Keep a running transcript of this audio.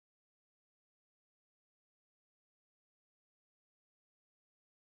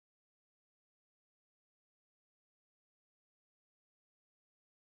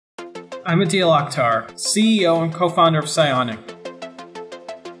I'm Adil Akhtar, CEO and co-founder of PSYONIC.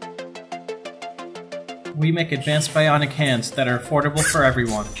 We make advanced bionic hands that are affordable for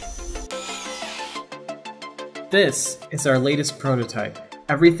everyone. This is our latest prototype.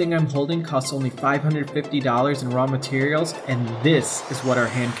 Everything I'm holding costs only $550 in raw materials, and this is what our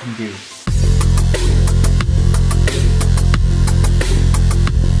hand can do.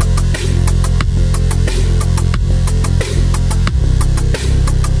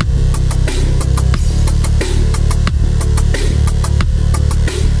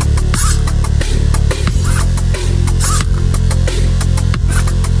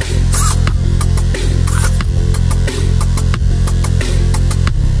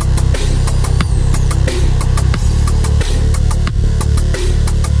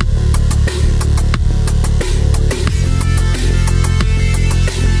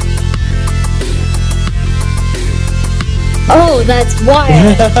 Oh, that's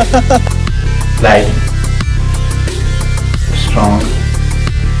wild! Light, strong,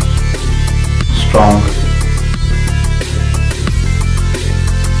 strong.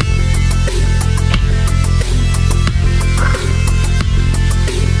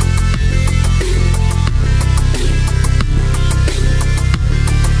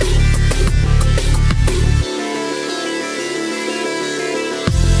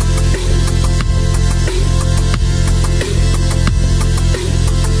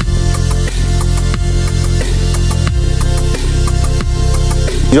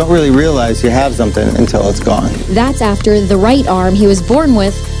 You don't really realize you have something until it's gone. That's after the right arm he was born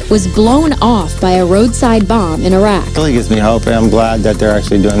with was blown off by a roadside bomb in Iraq. It really gives me hope, and I'm glad that they're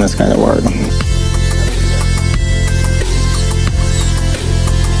actually doing this kind of work.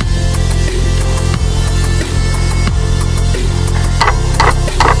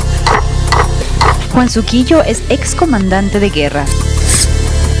 Juan Suquillo es ex comandante de guerra.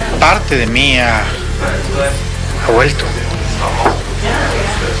 Parte de mí ha vuelto.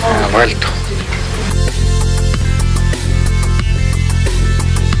 Ha vuelto.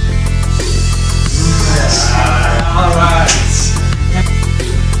 All right.